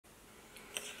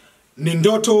Ni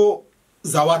ndoto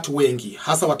za watu wengi,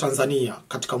 hasa wa Tanzania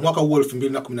katika mwaka huu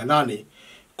 2018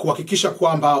 kuhakikisha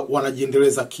kwamba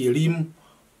wanajiendeleza kielimu.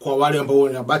 Kwa wale ambao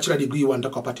wana bachelor degree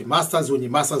wanataka kupata masters, wenye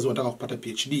masters wanataka kupata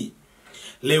PhD.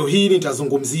 Leo hii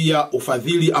nitazungumzia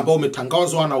ufadhili ambao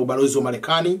umetangazwa na ubalozi wa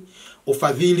Marekani,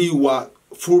 ufadhili wa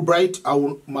Fulbright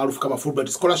au maarufu kama Fulbright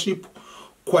scholarship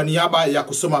kwa niaba ya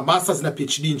kusoma masters na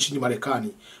PhD nchini Marekani.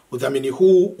 Udhamini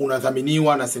huu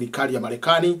unadhaminiwa na serikali ya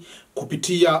Marekani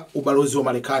kupitia ubalozi wa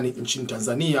Marekani nchini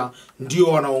Tanzania, ndio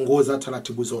wanaongoza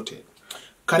taratibu zote.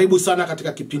 Karibu sana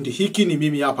katika kipindi hiki. Ni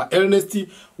mimi hapa Ernest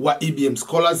wa EBM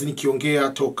Scholars nikiongea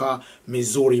toka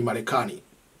Missouri, Marekani.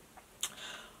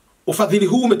 Ufadhili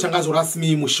huu umetangazwa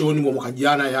rasmi mwishoni mwa mwaka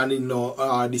jana, yani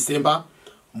Disemba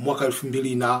mwaka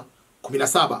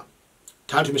 2017.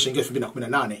 Tayari tumeshaingia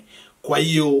 2018. Kwa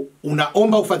hiyo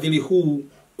unaomba ufadhili huu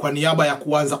kwa niaba ya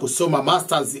kuanza kusoma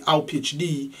masters au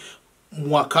PhD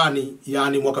mwakani,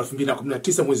 yani mwaka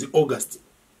 2019 mwezi August.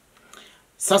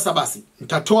 Sasa basi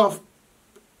nitatoa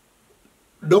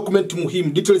document muhimu,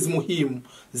 details muhimu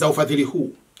za ufadhili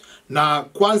huu. Na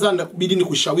kwanza inabidi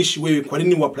nikushawishi wewe kwa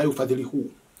nini uapply ufadhili huu.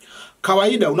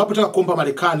 Kawaida unapotaka kuomba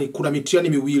Marekani kuna mitihani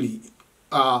miwili,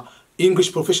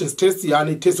 English Proficiency Test,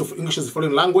 yani Test of English as a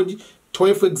Foreign Language,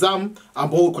 TOEFL exam,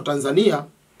 ambao kwa Tanzania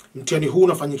mtihani huu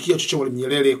unafanyikia chuo cha Mwalimu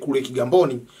Nyerere kule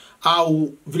Kigamboni,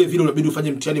 au vile vile unabidi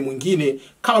ufanye mtihani mwingine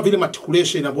kama vile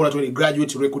matriculation ambao ni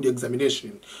graduate record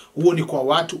examination. Huo ni kwa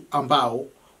watu ambao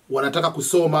wanataka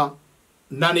kusoma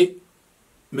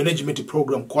management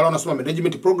program. Kwa wale wanasoma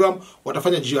management program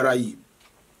watafanya GRE.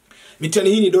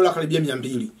 Mitihani hii ni dola karibia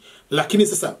 200. Lakini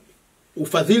sasa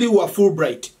ufadhili wa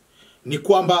Fulbright ni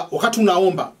kwamba wakati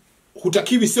unaomba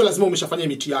hutakiwi, sio lazima umeshafanya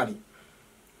mitihani.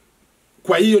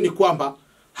 Kwa hiyo ni kwamba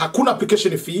hakuna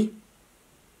application fee,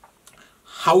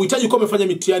 hauhitaji kuwa umefanya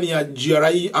mitihani ya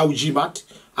GRE au GMAT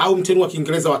au mtihani wa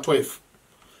Kiingereza wa TOEFL.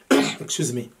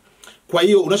 Excuse me. Kwa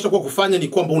hiyo unachotakiwa kufanya ni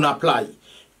kwamba una apply.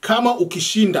 Kama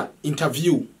ukishinda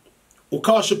interview,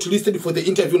 ukawa shortlisted for the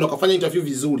interview na ukafanya interview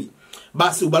vizuri,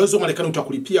 basi ubalozi wa Marekani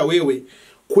utakulipia wewe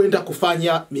kwenda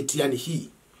kufanya mitihani hii.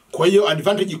 Kwa hiyo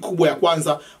advantage kubwa ya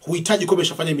kwanza, huhitaji kuwa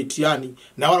umeshafanya mitihani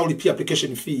na wala ulipia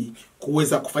application fee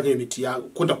kuweza kufanya mitihani,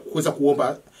 kwenda kuweza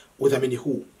kuomba udhamini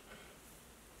huu.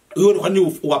 Hiyo ni kwa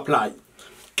nini uapply.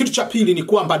 Kitu cha pili ni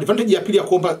kwamba advantage ya pili ya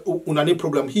kuomba unani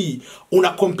program hii, una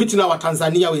compete na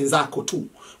Watanzania wenzako tu.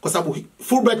 Kwa sababu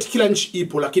Fulbright kila nchi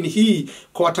ipo, lakini hii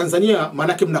kwa Watanzania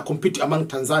maana yake mna compete among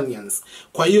Tanzanians.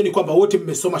 Kwa hiyo ni kwamba wote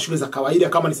mmesoma shule za kawaida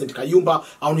kama ni St. Kayumba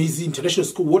au ni hizi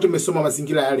international school, wote mmesoma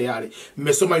mazingira yale yale.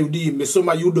 Mmesoma UD,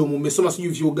 mmesoma UDOM, mmesoma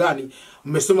sijui vyuo gani,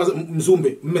 mmesoma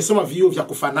Mzumbe, mmesoma vyuo vya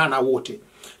kufanana wote.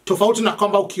 Tofauti na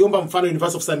kwamba ukiomba mfano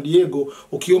University of San Diego,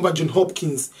 ukiomba John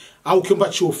Hopkins au ukiomba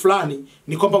chuo fulani,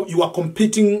 ni kwamba you are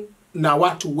competing na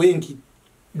watu wengi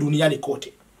duniani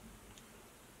kote.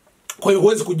 Kwa hiyo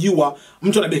huwezi kujua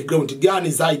mtu ana background gani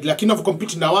zaidi, lakini unapo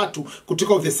compete na watu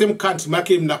kutoka the same country, maana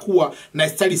mnakuwa na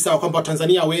style sawa, kwamba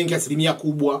Watanzania wengi asilimia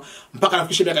kubwa mpaka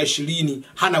anafikisha miaka 20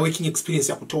 hana working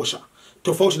experience ya kutosha,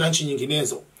 tofauti na nchi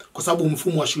nyinginezo, kwa sababu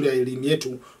mfumo wa shule ya elimu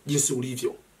yetu jinsi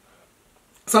ulivyo.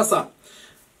 Sasa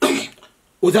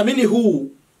udhamini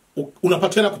huu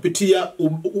unapatikana kupitia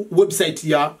website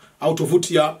ya au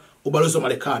tovuti ya ubalozi wa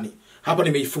Marekani. Hapa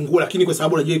nimeifungua, lakini kwa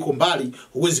sababu najua iko mbali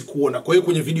huwezi kuona. Kwa hiyo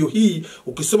kwenye video hii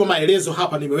ukisoma maelezo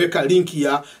hapa nimeweka linki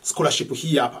ya scholarship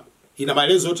hii hapa. Ina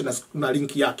maelezo yote na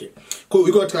linki yake. Kwa hiyo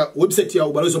iko katika website ya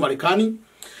ubalozi wa Marekani.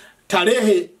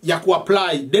 Tarehe ya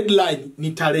kuapply, deadline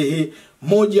ni tarehe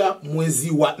 1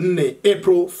 mwezi wa 4,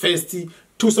 April 1st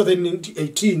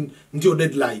 2018 ndio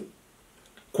deadline.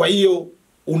 Kwa hiyo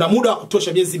una muda wa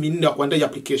kutosha, miezi 4 wa kuandaa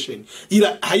application.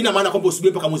 Ila haina maana kwamba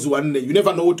usubiri mpaka mwezi wa 4. You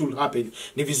never know what will happen.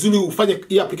 Ni vizuri ufanye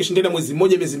hii application ndani ya mwezi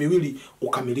 1, miezi 2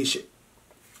 ukamilishe.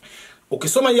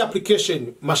 Ukisoma hii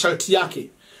application, masharti yake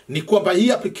ni kwamba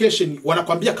hii application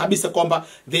wanakuambia kabisa kwamba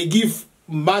they give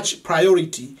much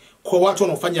priority kwa watu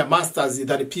wanaofanya masters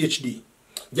than PhD.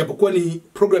 Japokuwa ni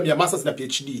program ya masters na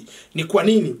PhD. Ni kwa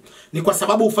nini? Ni kwa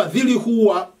sababu ufadhili huu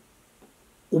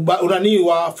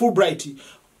wa Fulbright,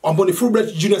 ambao ni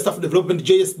Fulbright Junior Staff Development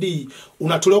JSD,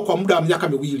 unatolewa kwa muda wa miaka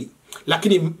 2.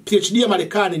 Lakini PhD ya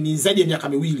Marekani ni zaidi ya miaka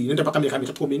 2, inaenda mpaka miaka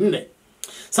 3 au 4.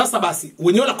 Sasa basi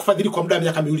wenyewe wanakufadhili kwa muda wa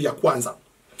miaka 2 ya kwanza.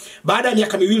 Baada ya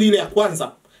miaka 2 ile ya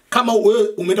kwanza, kama wewe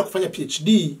umeenda kufanya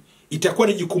PhD, itakuwa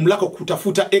ni jukumu lako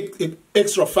kutafuta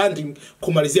extra funding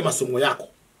kumalizia masomo yako.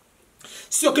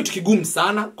 Sio kitu kigumu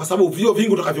sana, kwa sababu vyuo vingi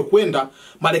utakavyokwenda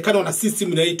Marekani wana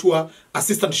system inaitwa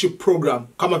assistantship program.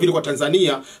 Kama vile kwa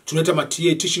Tanzania tunaita TA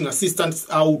teaching assistants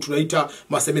au tunaita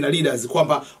seminar leaders,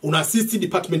 kwamba una assist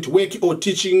department work au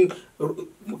teaching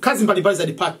kazi mbalimbali za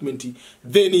department,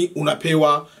 then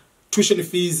unapewa tuition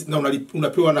fees na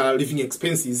unapewa na living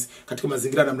expenses katika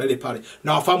mazingira namna ile pale.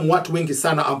 Na wafahamu watu wengi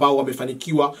sana ambao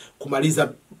wamefanikiwa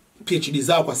kumaliza PhD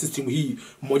zao kwa system hii.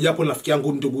 Mmoja wapo ni rafiki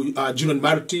yangu ndugu Julian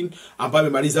Martin ambaye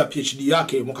amemaliza PhD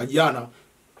yake mwaka jana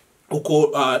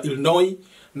huko Illinois,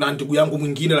 na ndugu yangu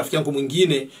mwingine, rafiki yangu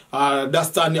mwingine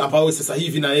Dustin, ambao sasa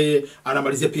hivi na yeye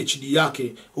anamalizia PhD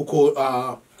yake huko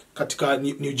katika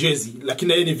New Jersey.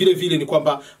 Lakini yeye ni vile vile ni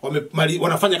kwamba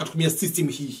wanafanya kutumia system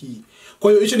hii.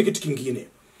 Kwa hiyo hicho ni kitu kingine.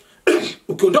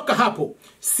 Ukiondoka hapo,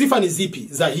 sifa ni zipi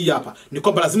za hii hapa? Ni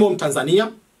kwamba lazima uwe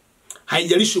Mtanzania,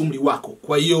 haijalishi umri wako.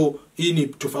 Kwa hiyo hii ni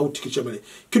tofauti kitu cha mbele.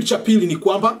 Kitu cha pili ni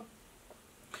kwamba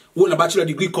uwe na bachelor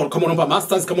degree, kama unaomba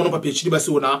masters, kama unaomba PhD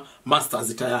basi uwe na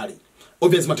masters tayari.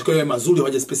 Obviously matokeo yawe mazuri,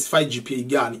 hawaja specify GPA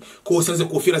gani. Kwa hiyo usianze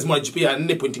kuofia lazima GPA ya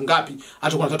 4 point ngapi,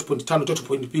 hata kwa 3.5,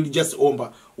 3.2, just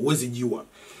omba, uwezi jua.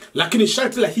 Lakini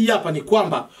sharti la hii hapa ni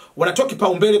kwamba wanatoa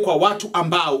kipaumbele kwa watu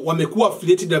ambao wamekuwa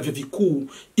affiliated na vyuo vikuu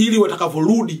ili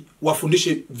watakavyorudi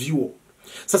wafundishe vyuo.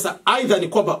 Sasa aidha ni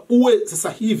kwamba uwe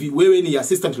sasa hivi wewe ni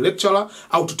assistant lecturer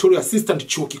au tutorial assistant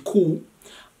chuo kikuu,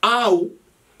 au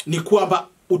ni kwamba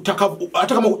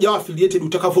hata kama hujawa affiliated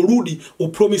utakavyorudi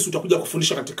upromise utakuja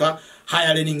kufundisha katika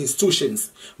higher learning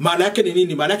institutions. Maana yake ni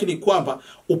nini? Maana yake ni kwamba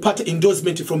upate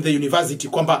endorsement from the university,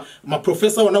 kwamba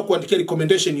maprofesa wanaokuandikia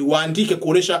recommendation waandike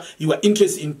kuonesha your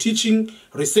interest in teaching,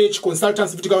 research,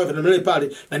 consultants, vitu kama vile pale,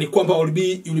 na ni kwamba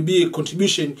will be a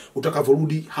contribution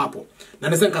utakavyorudi hapo. Na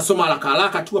naweza nikasoma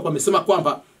haraka tu hapa, amesema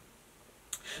kwamba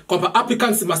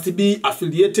applicants must be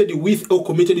affiliated with or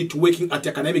committed to working at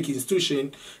academic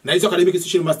institution. Na hizo academic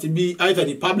institution must be either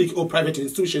the public or private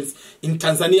institutions in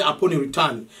Tanzania upon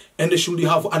return, and they should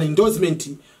have an endorsement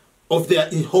of their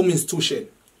home institution.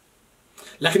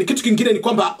 Lakini kitu kingine ni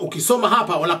kwamba ukisoma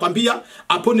hapa wanakwambia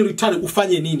upon return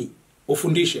ufanye nini?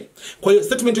 Ufundishe. Kwa hiyo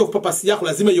statement of purpose yako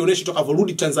lazima ionyeshe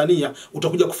utakavyorudi Tanzania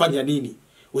utakuja kufanya nini.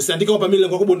 Usiandike kwamba mimi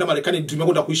lengo kubwa ndo Marekani,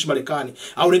 nimekwenda kuishi Marekani,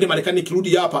 au nende Marekani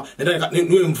nikirudi hapa naenda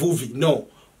niwe mvuvi. No.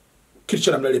 Kitu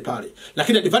cha namna ile pale.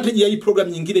 Lakini advantage ya hii program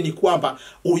nyingine ni kwamba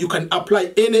you can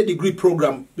apply any degree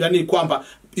program, yani kwamba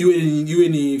iwe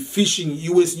ni fishing,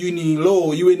 iwe ni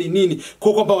law, iwe ni nini,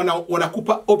 kwa kwamba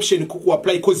wanakupa option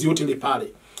kuapply course yote ile pale.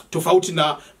 Tofauti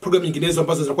na program nyinginezo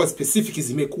ambazo zinakuwa specific,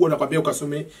 zimekuwa na kwambia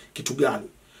ukasome kitu gani.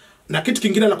 Na kitu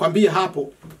kingine nakwambia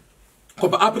hapo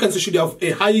kwamba applicants should have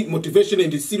a high motivation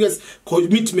and a serious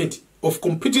commitment of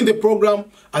completing the program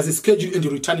as a schedule and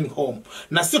returning home.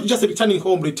 Na sio just returning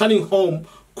home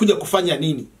kuja kufanya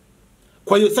nini.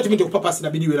 Kwa hiyo statement of purpose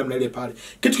inabidi iwe namna ile pale.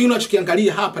 Kitu kingine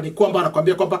unachokiangalia hapa ni kwamba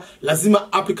anakuambia kwamba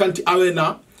lazima applicant awe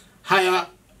na high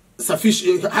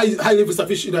level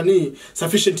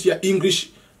sufficient ya English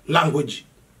language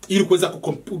ili kuweza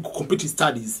complete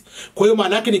studies. Kwa hiyo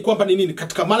maana yake ni kwamba ni nini?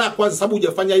 Katika mara ya kwanza, sababu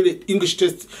hujafanya ile English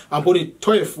test ambayo ni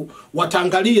TOEFL,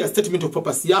 wataangalia statement of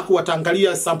purpose yako,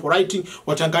 wataangalia sample writing,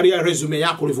 wataangalia resume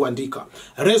yako ulivyoandika.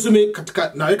 Resume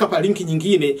katika, naweka pa link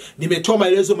nyingine, nimetoa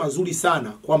maelezo mazuri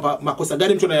sana kwamba makosa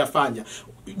gani mtu anayafanya,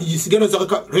 jinsi gani unaweza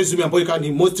kuweka resume ambayo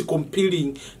ni most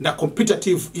compelling na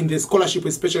competitive in the scholarship,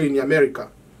 especially in America.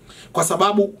 Kwa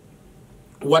sababu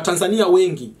Watanzania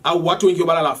wengi au watu wengi wa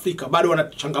bara la Afrika bado wana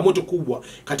changamoto kubwa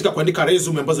katika kuandika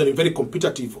resume ambazo ni very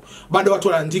competitive. Bado watu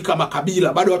wanaandika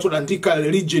makabila, bado watu wanaandika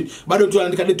religion, bado mtu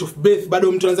anaandika date of birth,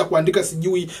 bado mtu anaanza kuandika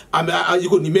sijui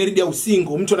yuko ni married au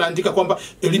single, mtu anaandika kwamba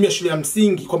elimu ya shule ya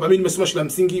msingi, kwamba mimi nimesoma shule ya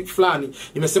msingi fulani,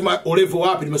 nimesoma O level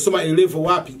wapi, nimesoma A level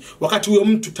wapi, wakati huyo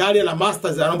mtu tayari ana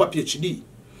masters anaomba PhD.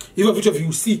 Hivyo vitu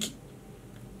vihusiki.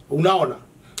 Unaona?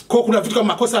 Kwa kuna vitu kama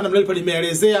makosa namna ile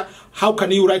nimeelezea how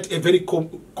can you write a very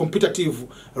competitive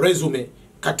resume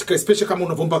katika especially kama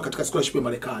unavyoomba katika scholarship ya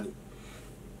Marekani.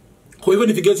 Kwa hivyo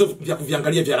ni vigezo vya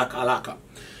kuviangalia vya haraka.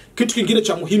 Kitu kingine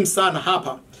cha muhimu sana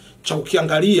hapa cha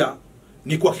kukiangalia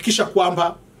ni kuhakikisha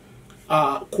kwamba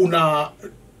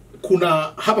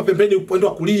kuna hapa pembeni upande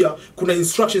wa kulia kuna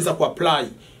instructions za kuapply.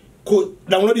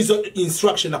 Download hizo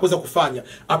instruction na kuweza kufanya.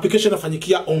 Application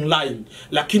inafanyikia online,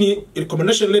 lakini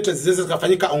recommendation letters zinaweza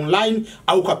kufanyika online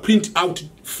au ka print out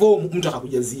form mtu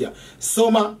akakujazia.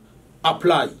 Soma,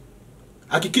 apply.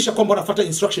 Hakikisha kwamba unafuata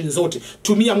instructions zote.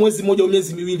 Tumia mwezi mmoja au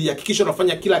miezi miwili, hakikisha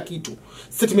unafanya kila kitu.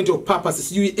 Statement of purpose,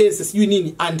 sijui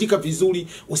nini, andika vizuri,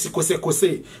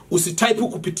 usikose. Usitype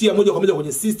kupitia moja kwa moja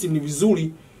kwenye system, ni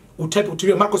vizuri utype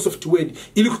kutumia Microsoft Word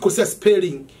ili kukosea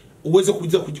spelling uweze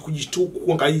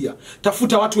kuangalia.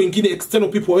 Tafuta watu wengine, external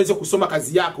people, waweze kusoma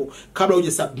kazi yako kabla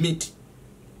uje submit.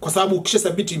 Kwa sababu ukisha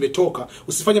submit imetoka,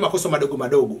 usifanye makosa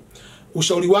madogo.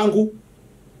 Ushauri wangu,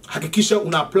 hakikisha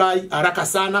una apply haraka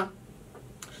sana.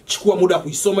 Chukua muda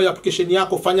kuisoma hiyo application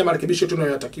yako, fanya marekebisho yote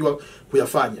unayotakiwa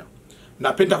kuyafanya.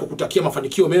 napenda kukutakia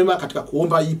mafanikio mema katika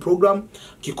kuomba hii program.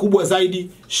 Kikubwa zaidi,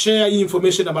 share hii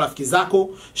information na marafiki zako.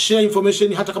 Share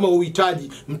information hata kama uhitaji,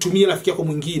 mtumie rafiki yako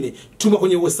mwingine, tuma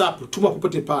kwenye WhatsApp, tuma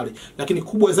popote pale. Lakini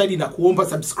kubwa zaidi na kuomba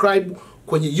subscribe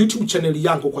kwenye YouTube channel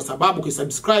yangu, kwa sababu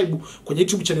ukisubscribe kwenye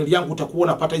YouTube channel yangu utakuwa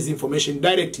unapata hizi information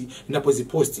direct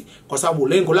ninapoziposti. Kwa sababu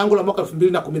lengo langu la mwaka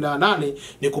 2018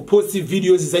 ni kuposti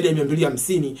videos zaidi ya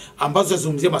 250 ambazo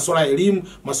zinazungumzia masuala ya elimu,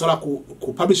 masuala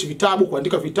kupublish vitabu,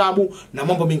 kuandika vitabu na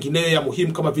mambo mengineyo ya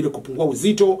muhimu kama vile kupungua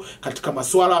uzito, katika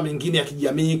masuala mengine ya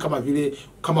kijamii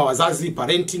kama wazazi,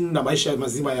 parenting na maisha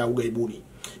mazima ya ugaibuni.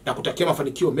 Na kutakia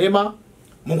mafanikio mema.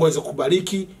 Mungu aweze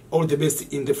kukubariki. All the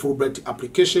best in the Fulbright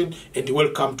application and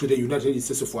welcome to the United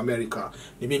States of America.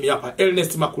 Ni mimi hapa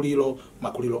Ernest Makulilo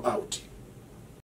out.